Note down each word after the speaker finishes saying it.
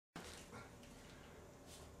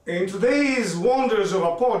In today's Wonders of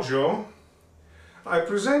Appoggio, I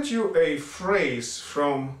present you a phrase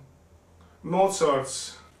from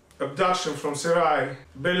Mozart's Abduction from Serai,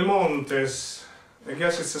 Belmonte's, I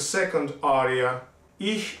guess it's the second aria,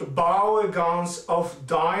 Ich baue ganz auf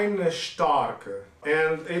deine Starke.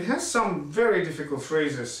 And it has some very difficult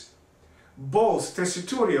phrases, both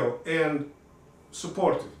tessitorial and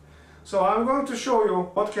supportive. So I'm going to show you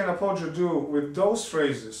what can appoggio do with those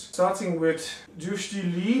phrases, starting with durch die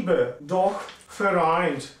Liebe doch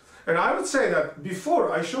vereint. And I would say that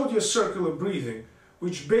before I showed you circular breathing,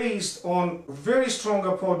 which based on very strong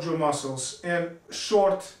appoggio muscles and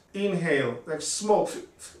short inhale, like smoke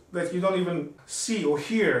that you don't even see or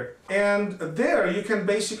hear. And there you can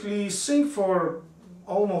basically sing for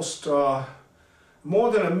almost more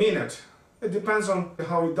than a minute. It depends on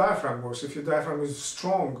how your diaphragm works. If your diaphragm is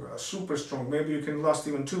strong, super strong, maybe you can last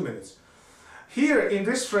even 2 minutes. Here in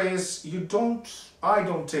this phrase, I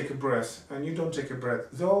don't take a breath and you don't take a breath.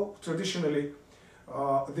 Though traditionally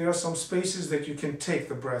there are some spaces that you can take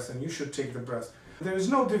the breath and you should take the breath. There is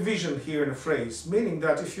no division here in a phrase, meaning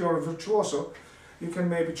that if you're a virtuoso, you can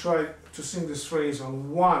maybe try to sing this phrase on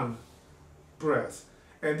one breath.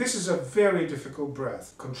 And this is a very difficult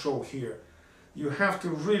breath control here. You have to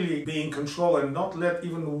really be in control and not let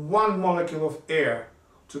even one molecule of air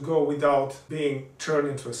to go without being turned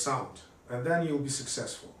into a sound. And then you'll be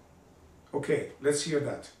successful. Okay, let's hear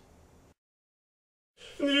that.